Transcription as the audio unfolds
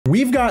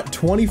We've got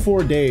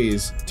 24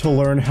 days to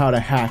learn how to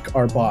hack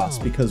our boss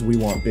because we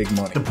want big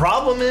money. The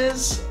problem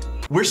is,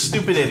 we're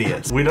stupid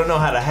idiots. We don't know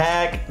how to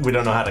hack. We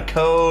don't know how to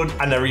code.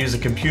 I never used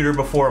a computer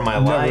before in my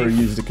life. Never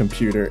used a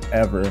computer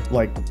ever.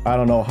 Like, I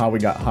don't know how we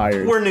got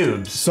hired. We're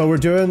noobs. So we're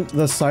doing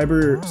the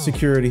cyber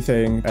security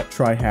thing at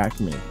Try Hack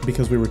Me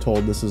because we were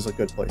told this is a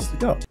good place to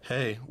go.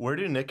 Hey, where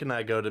do Nick and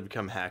I go to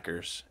become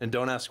hackers? And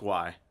don't ask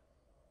why.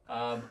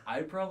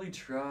 I'd probably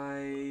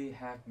try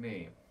Hack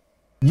Me.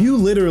 You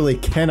literally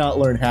cannot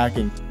learn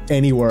hacking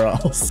anywhere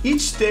else.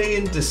 Each day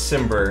in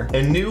December,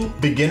 a new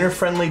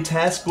beginner-friendly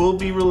task will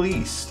be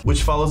released,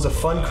 which follows a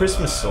fun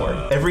Christmas story.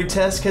 Every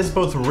task has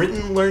both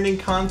written learning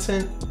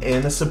content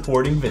and a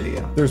supporting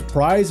video. There's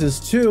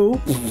prizes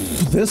too.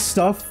 This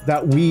stuff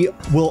that we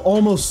will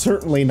almost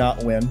certainly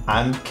not win.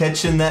 I'm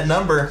catching that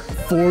number.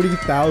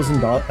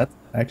 $40,000. That's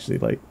actually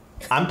like...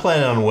 I'm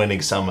planning on winning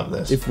some of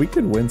this. If we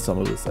could win some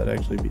of this, that'd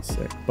actually be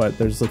sick. But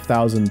there's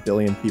 1,000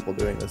 billion people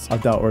doing this. I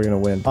doubt we're gonna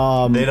win.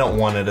 They don't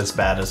want it as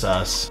bad as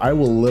us. I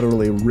will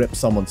literally rip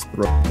someone's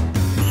throat.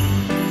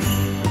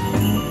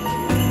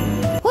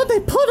 What'd they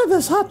put in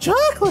this hot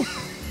chocolate?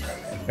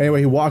 Anyway,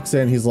 he walks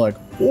in, he's like,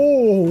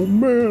 oh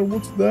man,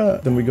 what's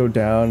that? Then we go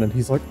down and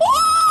he's like,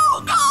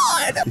 oh God!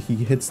 He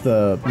hits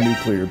the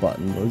nuclear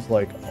button. It was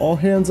like, all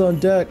hands on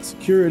deck,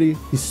 security.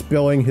 He's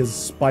spilling his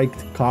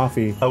spiked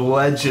coffee.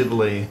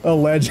 Allegedly.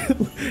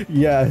 Allegedly.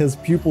 Yeah, his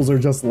pupils are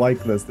just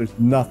like this. There's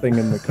nothing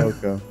in the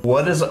cocoa.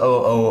 What is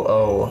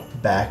OOO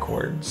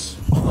backwards?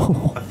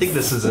 I think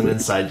this is an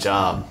inside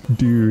job.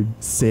 Dude,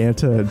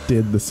 Santa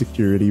did the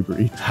security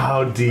breach.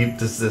 How deep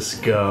does this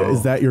go?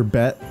 Is that your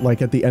bet?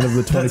 Like at the end of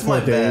the 24 That's my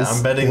days? bet.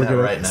 I'm betting we're that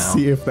gonna right now.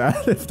 See if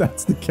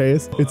that's the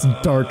case. It's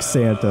Dark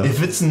Santa.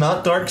 If it's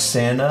not Dark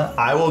Santa,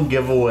 I will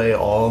give away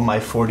all my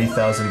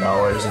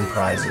 $40,000 in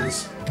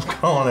prizes. I'm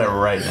calling it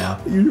right now.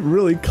 You're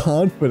really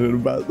confident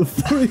about the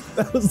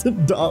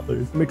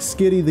 $40,000.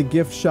 McSkitty, the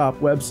gift shop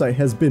website,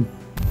 has been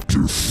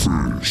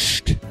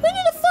defaced. We need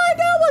to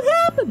find out what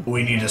happened.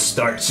 We need to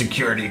start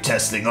security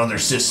testing other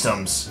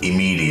systems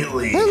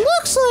immediately. It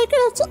looks like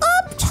it's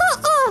up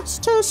to us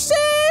to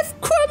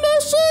save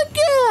Christmas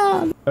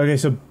again. Okay,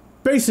 so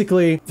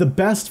basically, the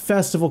best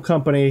festival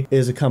company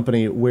is a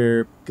company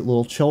where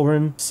little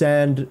children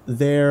send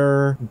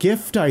their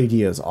gift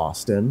ideas,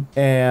 Austin.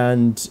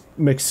 And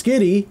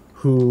McSkitty,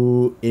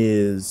 who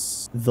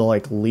is the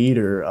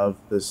leader of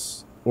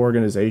this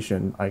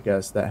organization, I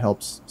guess, that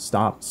helps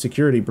stop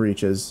security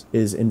breaches,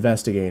 is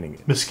investigating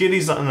it.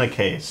 McSkitty's on the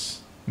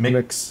case.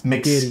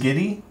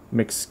 McSkitty?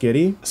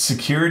 McSkitty?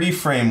 Security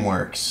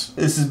frameworks.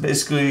 This is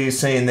basically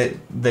saying that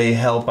they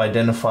help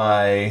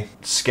identify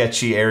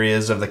sketchy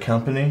areas of the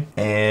company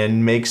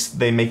and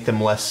they make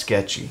them less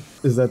sketchy.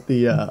 Is that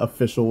the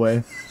official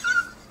way?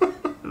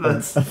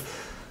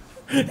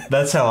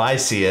 That's how I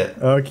see it.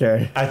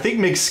 Okay. I think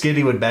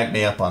McSkitty would back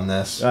me up on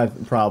this.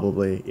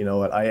 Probably. You know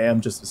what? I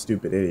am just a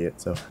stupid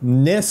idiot. So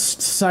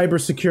NIST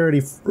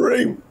cybersecurity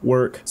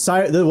framework.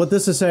 What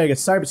this is saying is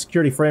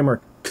cybersecurity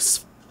framework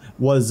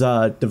was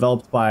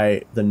developed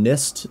by the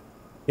NIST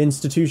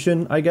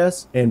institution, I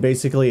guess. And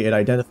basically it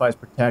identifies,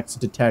 protects,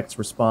 detects,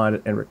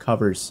 responds, and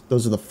recovers.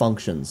 Those are the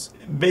functions.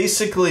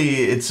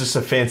 Basically, it's just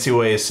a fancy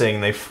way of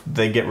saying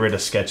they get rid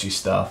of sketchy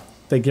stuff.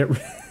 They get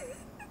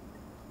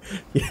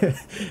yeah,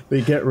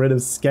 they get rid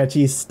of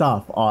sketchy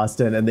stuff,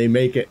 Austin, and they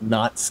make it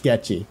not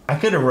sketchy. I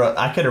could have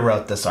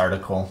wrote this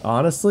article.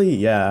 Honestly,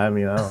 yeah, I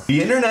mean, I don't.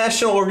 The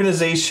International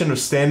Organization of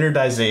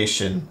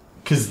Standardization,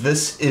 because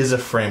this is a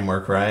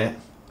framework, right?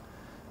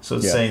 So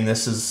it's saying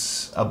this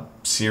is a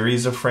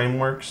series of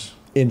frameworks?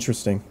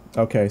 Interesting.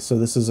 Okay, so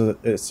this is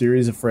a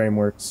series of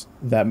frameworks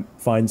that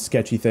find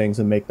sketchy things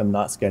and make them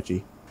not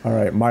sketchy. All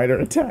right,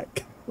 MITRE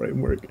ATT&CK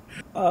framework.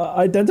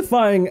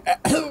 Identifying.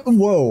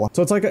 Whoa.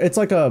 So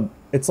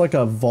it's like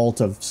a vault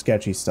of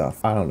sketchy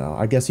stuff. I don't know.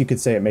 I guess you could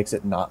say it makes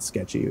it not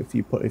sketchy if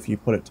you put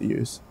it to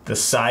use. The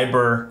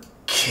cyber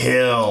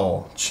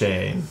kill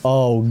chain.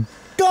 Oh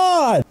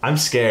God. I'm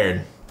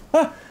scared.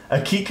 A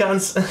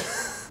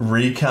Keycon's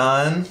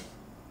recon.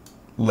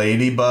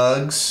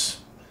 Ladybugs,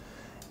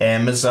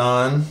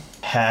 Amazon,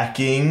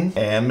 hacking,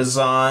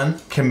 Amazon,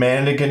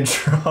 command and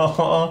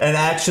control, and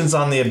actions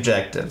on the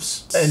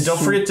objectives. And don't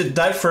forget to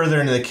dive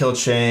further into the kill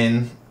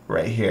chain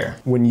right here.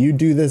 When you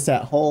do this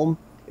at home,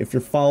 if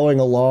you're following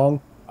along,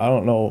 I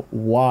don't know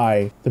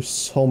why there's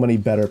so many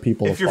better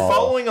people to follow. If you're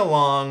following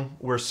along,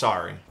 we're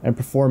sorry. And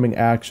performing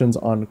actions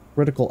on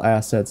critical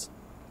assets.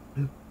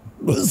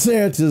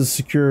 Santa's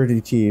security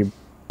team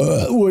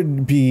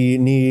would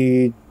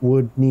need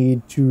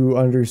to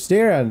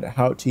understand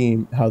how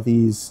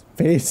these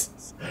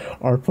faces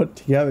are put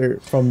together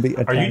from the.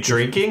 Are you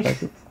drinking?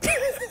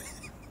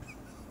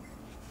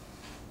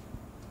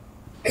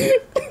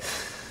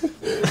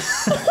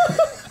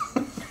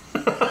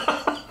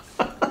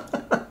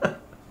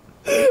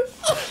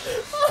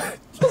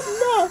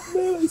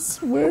 I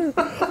swear,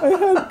 I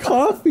had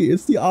coffee.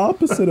 It's the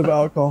opposite of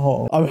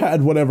alcohol. I've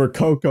had whatever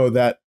cocoa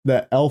that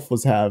Elf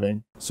was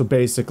having. So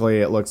basically,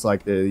 it looks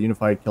like the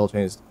unified kill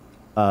chain is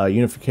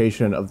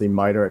unification of the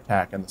MITRE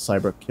ATT&CK and the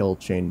cyber kill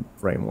chain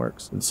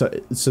frameworks. And so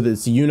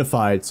it's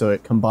unified, so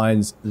it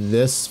combines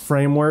this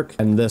framework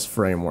and this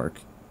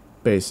framework,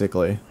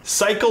 basically.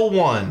 Cycle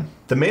 1.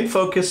 The main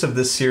focus of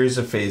this series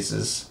of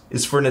phases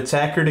is for an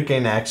attacker to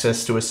gain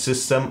access to a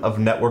system of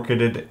networked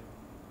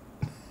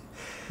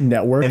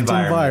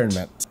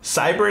environment.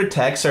 Cyber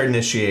attacks are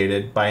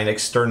initiated by an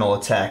external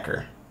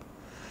attacker.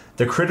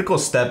 The critical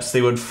steps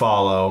they would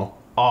follow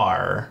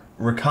are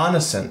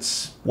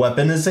reconnaissance,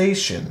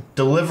 weaponization,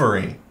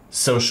 delivery,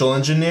 social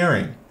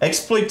engineering,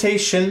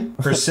 exploitation,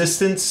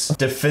 persistence,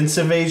 defense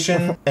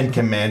evasion, and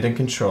command and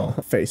control.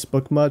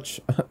 Facebook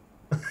much?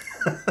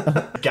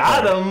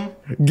 Got him!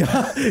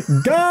 Got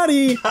him! Got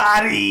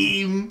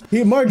him!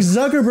 Mark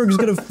Zuckerberg's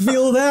gonna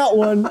feel that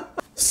one.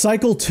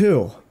 Cycle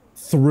 2,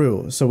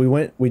 through. So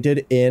we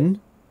did in,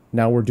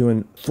 now we're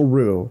doing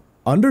through.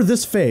 Under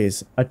this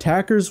phase,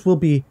 attackers will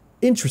be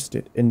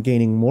interested in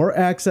gaining more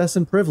access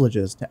and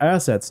privileges to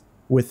assets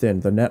within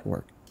the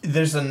network.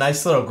 There's a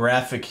nice little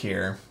graphic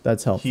here.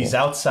 That's helpful. He's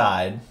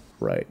outside.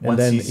 Right.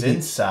 Once he's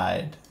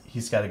inside,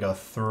 he's got to go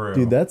through.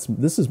 Dude,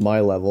 this is my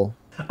level.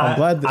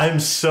 I'm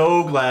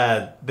so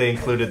glad they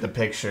included the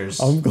pictures.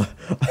 I'm glad.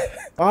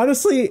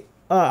 Honestly,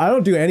 I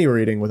don't do any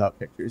reading without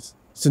pictures.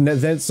 So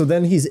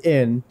then he's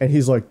in, and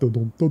he's like, dum,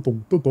 dum,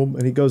 dum, dum, dum,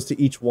 and he goes to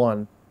each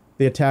one.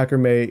 The attacker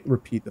may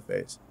repeat the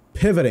phase.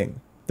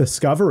 Pivoting,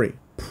 discovery,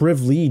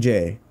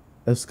 privilege,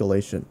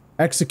 escalation,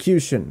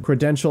 execution,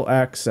 credential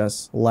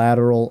access,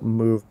 lateral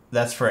move.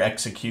 That's for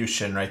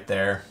execution right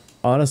there.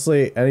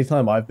 Honestly,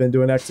 anytime I've been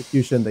doing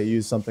execution, they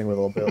use something with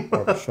a little bit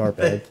more of a sharp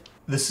edge.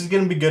 This is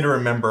going to be good to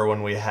remember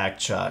when we hack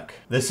Chuck.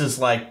 This is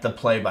like the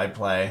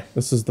play-by-play.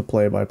 This is the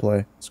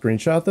play-by-play.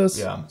 Screenshot this?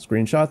 Yeah.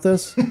 Screenshot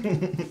this?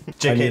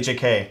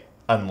 JK.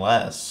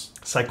 Unless.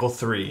 Cycle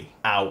 3.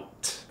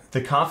 Out.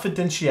 The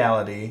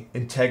confidentiality,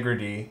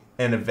 integrity,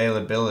 and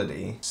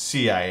availability,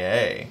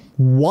 CIA,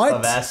 what?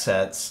 of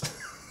assets.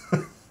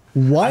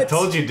 What? I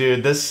told you,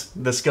 dude, this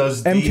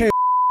goes deep. MK.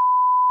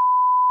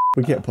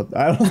 We can't put that.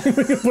 I don't think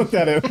we can put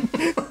that in.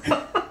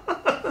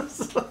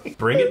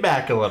 Bring it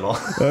back a little.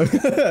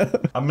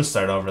 I'm gonna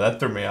start over. That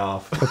threw me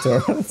off.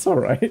 That's all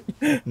right.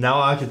 Now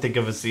all I can think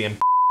of is the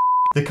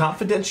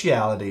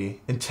confidentiality,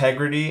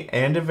 integrity,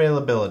 and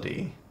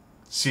availability,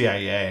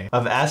 CIA,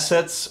 of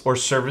assets or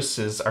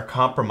services are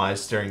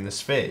compromised during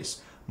this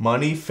phase.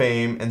 Money,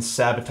 fame, and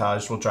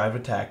sabotage will drive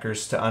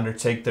attackers to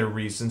undertake their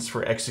reasons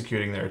for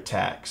executing their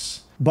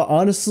attacks. But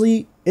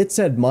honestly, it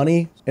said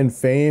money and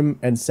fame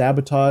and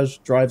sabotage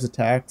drives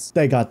attacks.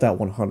 They got that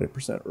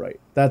 100% right.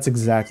 That's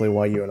exactly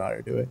why you and I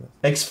are doing it.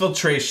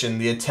 Exfiltration.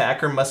 The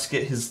attacker must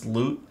get his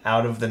loot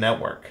out of the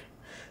network.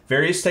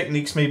 Various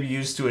techniques may be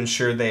used to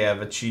ensure they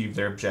have achieved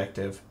their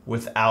objective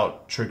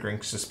without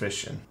triggering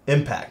suspicion.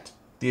 Impact.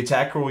 The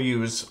attacker will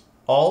use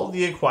all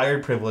the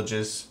acquired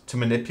privileges to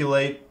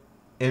manipulate,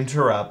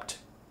 interrupt,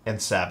 and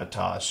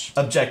sabotage.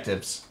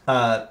 Objectives.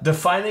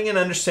 Defining and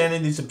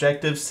understanding these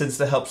objectives tends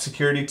to help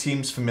security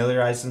teams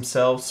familiarize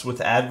themselves with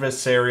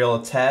adversarial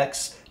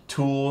attacks,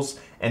 tools,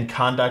 and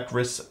conduct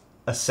risk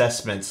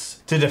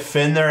assessments to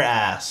defend their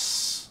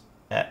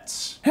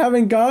assets.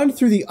 Having gone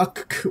through the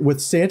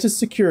with Santa's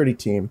security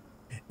team,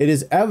 it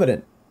is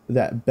evident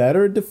that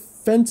better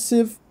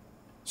defensive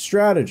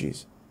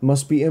strategies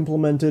must be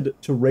implemented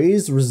to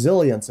raise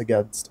resilience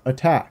against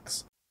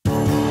attacks.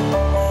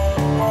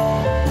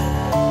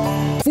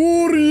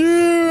 For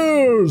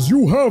years,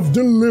 you have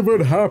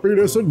delivered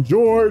happiness and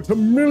joy to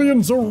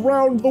millions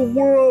around the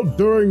world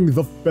during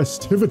the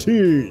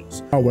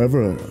festivities.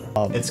 However,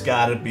 it's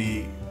gotta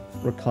be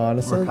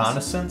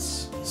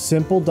reconnaissance.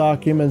 Simple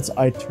documents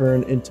I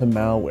turn into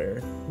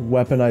malware.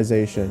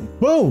 Weaponization.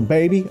 Boom,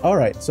 baby. All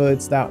right, so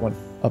it's that one.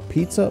 A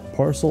pizza,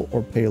 parcel,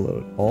 or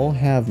payload all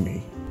have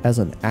me as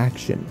an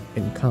action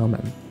in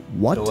common.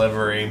 What?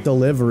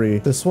 Delivery.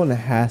 This one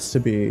has to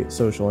be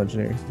social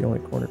engineering. It's the only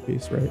corner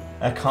piece, right?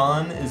 A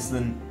con is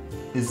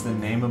the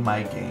name of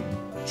my game,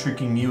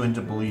 tricking you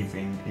into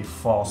believing a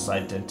false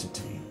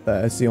identity.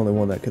 That's the only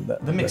one that could.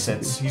 That makes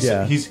sense.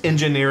 He's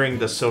engineering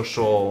the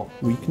social.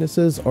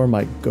 Weaknesses are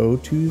my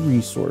go-to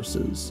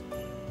resources.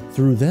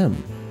 Through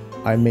them,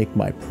 I make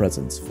my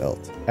presence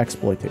felt.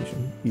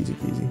 Exploitation. Easy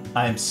peasy.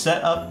 I am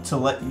set up to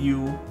let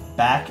you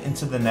back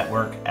into the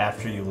network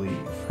after you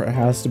leave. It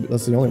has to be.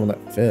 That's the only one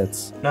that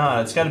fits.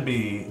 No, it's got to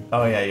be.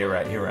 Oh yeah, you're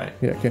right.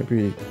 Yeah, it can't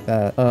be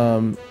that.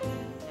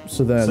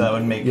 So then. So that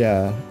would make.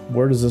 Yeah.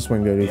 Where does this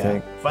one go? Do you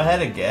think? If I had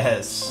to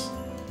guess.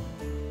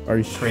 Are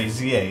you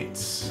Crazy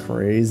Eights?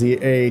 Crazy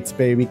Eights,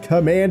 baby.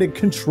 Command and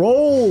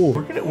control.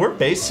 We're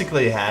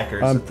basically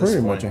hackers. I'm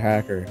pretty much a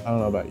hacker. I don't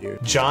know about you.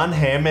 John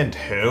Hammond,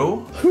 who?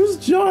 Who's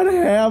John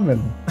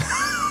Hammond?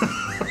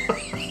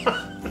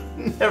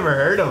 Never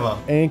heard of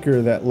him.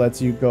 Anchor that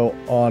lets you go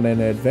on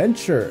an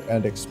adventure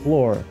and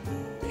explore.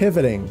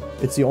 Pivoting.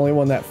 It's the only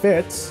one that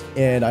fits,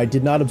 and I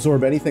did not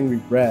absorb anything we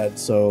read,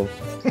 so.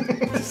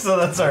 So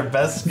that's our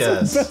best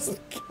guess. Best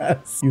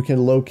guess. You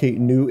can locate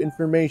new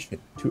information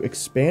to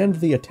expand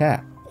the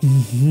attack.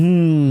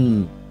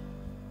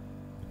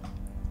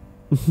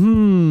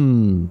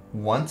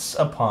 Once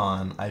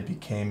upon I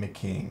became a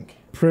king.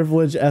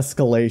 Privilege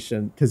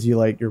escalation, because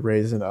you're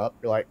raising up.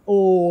 You're like,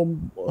 oh,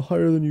 I'm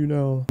higher than you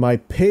now. My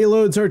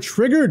payloads are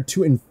triggered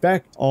to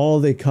infect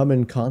all they come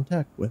in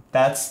contact with.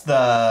 That's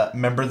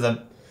remember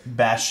the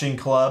bashing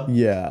club?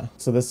 Yeah.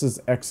 So this is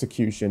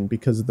execution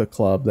because of the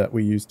club that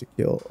we used to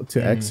kill.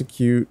 To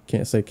execute,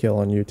 can't say kill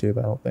on YouTube,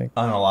 I don't think.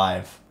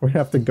 Unalive. We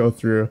have to go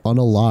through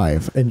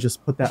unalive and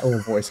just put that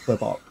little voice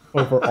clip up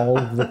over all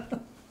of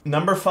the...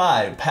 Number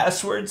 5.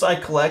 Passwords I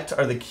collect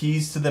are the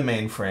keys to the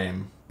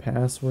mainframe.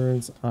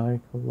 Passwords I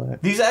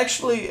collect. These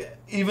actually,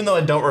 even though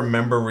I don't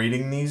remember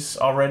reading these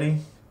already,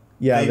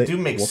 they do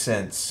make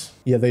sense.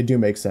 Yeah, they do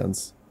make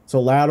sense.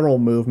 So lateral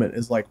movement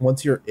is like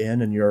once you're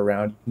in and you're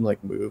around, you can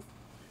move.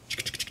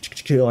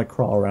 You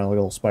crawl around like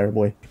a little spider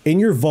boy. In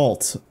your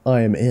vault,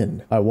 I am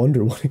in. I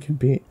wonder what it could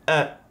be.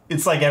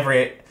 It's like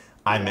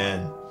I'm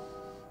in.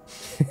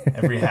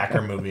 Every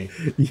hacker movie.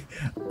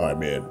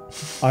 I'm in.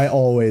 I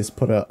always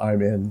put a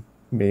I'm in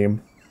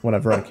meme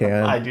whenever I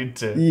can. I do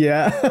too.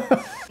 Yeah.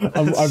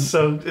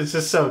 It's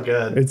just so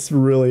good. It's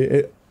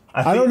really...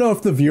 I don't know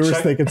if the viewers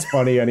think it's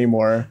funny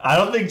anymore. I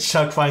don't think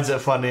Chuck finds it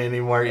funny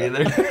anymore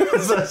either.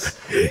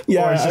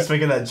 Yeah, or he's just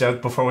making that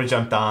joke before we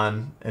jumped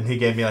on, and he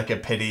gave me a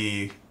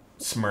pity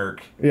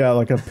smirk. Yeah,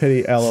 like a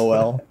pity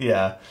LOL.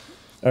 Yeah.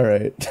 All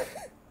right.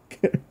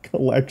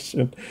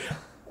 Collection.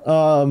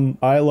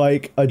 I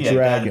like a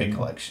dragon. Gotta be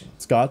collection.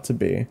 It's got to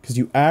be, because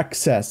you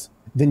access,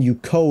 then you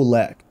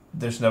collect.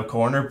 There's no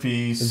corner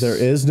piece. There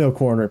is no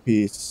corner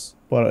piece,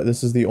 but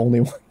this is the only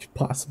one it could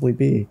possibly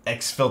be.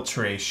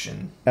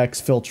 Exfiltration.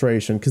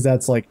 Exfiltration, because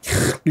that's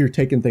you're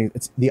taking things.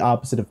 It's the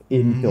opposite of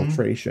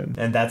infiltration.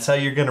 And that's how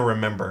you're gonna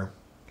remember.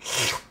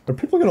 Are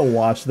people gonna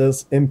watch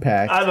this?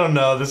 Impact. I don't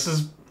know. This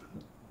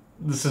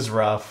is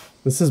rough.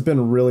 This has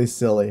been really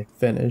silly.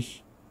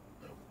 Finish.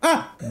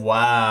 Ah!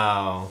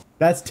 Wow.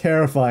 That's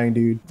terrifying,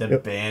 dude. The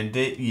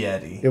Bandit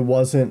Yeti. It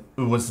wasn't.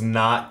 It was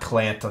not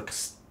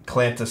Clantasaz.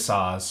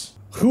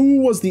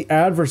 Who was the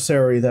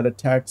adversary that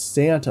attacked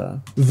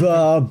Santa?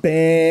 The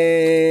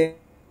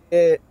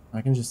Bandit.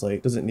 I can just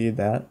does it need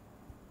that?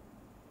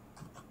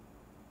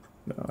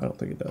 No, I don't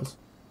think it does.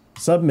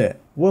 Submit.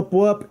 Whoop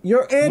whoop.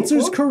 Your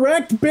answer's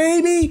correct,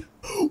 baby!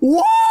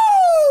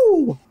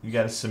 Whoa! You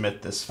gotta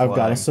submit this flag. I've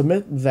gotta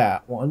submit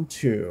that one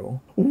too.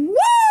 Woo!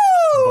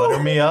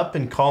 Butter me up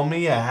and call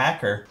me a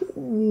hacker.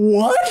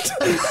 What?